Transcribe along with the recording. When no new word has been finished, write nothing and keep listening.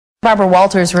Barbara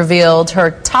Walters revealed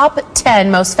her top 10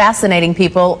 most fascinating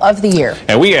people of the year.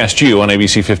 And we asked you on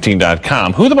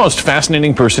ABC15.com who the most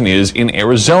fascinating person is in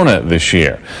Arizona this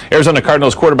year. Arizona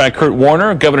Cardinals quarterback Kurt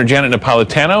Warner, Governor Janet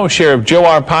Napolitano, Sheriff Joe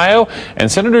Arpaio,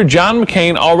 and Senator John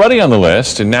McCain already on the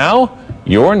list. And now,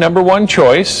 your number one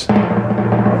choice.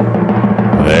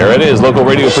 There it is, local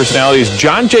radio personalities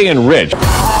Johnjay and Rich.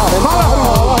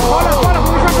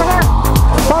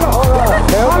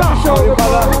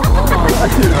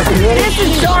 This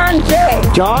is Johnjay.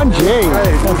 Johnjay.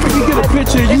 Can we get a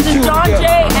picture? This is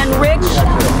Johnjay and Rich.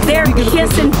 They're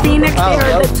kissing Phoenix.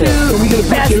 They're the two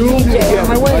best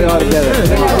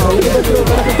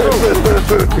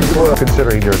DJs.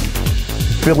 Considering there's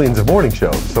billions of morning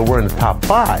shows, so we're in the top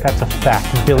 5. That's a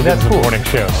fact. Billions of morning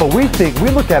shows. But we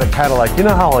look at it kind of like, you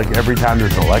know how like every time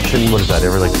there's an election, what is that,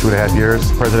 every like 2.5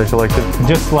 years, presidential election?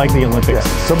 Just like the Olympics.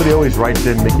 Yeah. Somebody always writes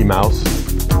in Mickey Mouse,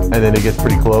 and then it gets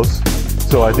pretty close.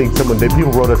 So I think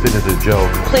people wrote us in as a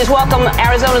joke. Please welcome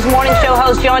Arizona's morning show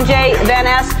host Johnjay, Van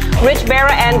Ness, Rich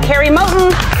Barra, and Carrie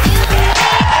Moten.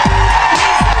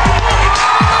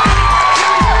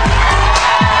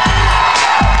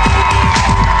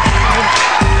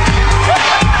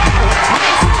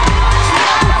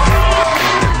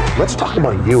 Let's talk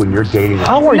about you and your dating.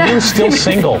 How are you still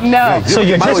single? No. So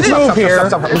you just moved here.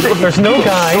 There's no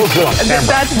guy.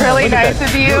 That's really nice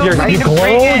of you. You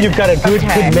glow. You've got a good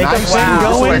makeup scene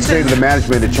going. I say to the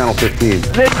management at Channel 15.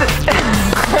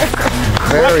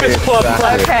 Very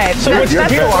Okay. So what's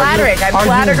that's flattering. I'm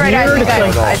flattered right now.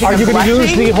 Are you going to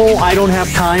use the whole I don't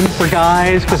have time for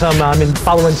guys because I'm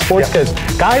following sports? Because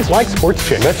guys like sports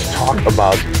chicks. Let's talk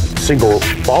about single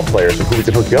ball players and who we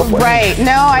can hook you up with. Right.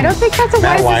 No, I don't think that's a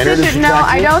wise decision. No,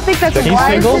 I don't think that's a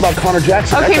wise decision. About Connor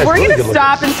Jackson. Okay, we're going to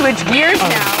stop and switch gears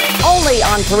now. Only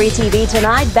on 3 TV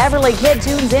tonight, Beverly Kid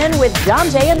tunes in with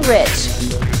Johnjay and Rich.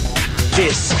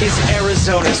 This is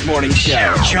Arizona's morning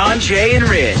show, Johnjay and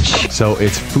Rich. So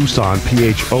it's Fuson,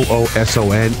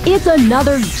 Phooson. It's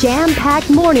another jam-packed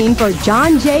morning for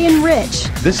Johnjay and Rich.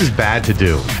 This is bad to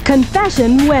do.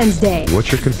 Confession Wednesday.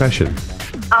 What's your confession?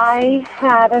 I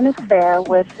had an affair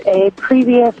with a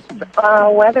previous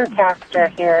weathercaster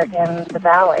here in the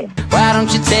valley. Why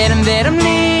don't you tell him that I'm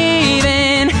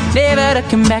leaving, never to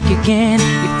come back again?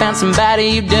 You found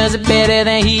somebody who does it better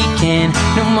than he can.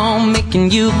 No more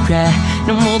making you cry,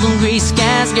 no more than gray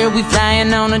skies. Girl, we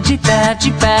flying on a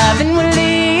G5, and we're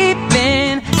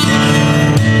leaving.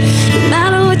 No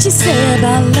matter what you say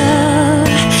about love,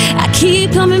 I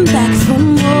keep coming back for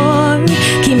more.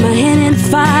 Keep my hand in the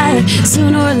fire.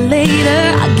 Sooner or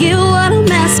later, I'll get what I'm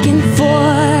asking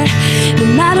for. No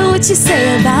matter what you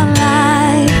say about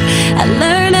life, I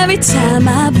learn every time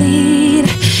I bleed.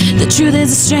 The truth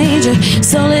is a stranger,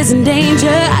 soul is in danger.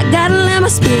 I gotta let my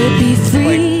spirit be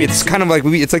free. It's kind of like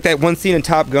it's like that one scene in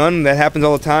Top Gun that happens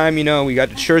all the time. You know, we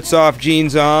got shirts off,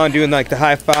 jeans on, doing like the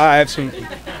high fives.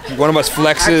 One of us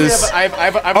flexes.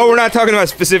 Oh, we're not talking about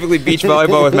specifically beach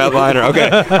volleyball with Matt Liner. Okay.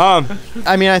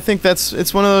 I mean, I think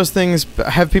it's one of those things.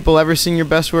 Have people ever seen your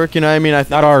best work? You know, I mean,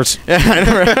 not ours.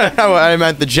 I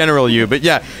meant the general you, but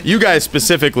yeah, you guys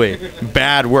specifically,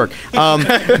 bad work.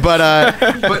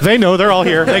 But they know, they're all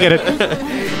here. They get it. Just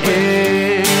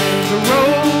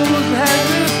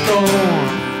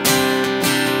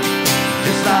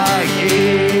like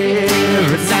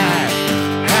every night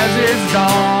has its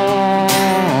dawn.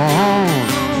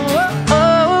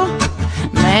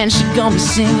 Man, she gon'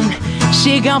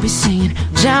 be singing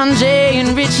Johnjay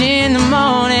and Rich in the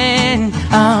morning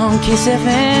on Kiss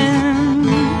FM.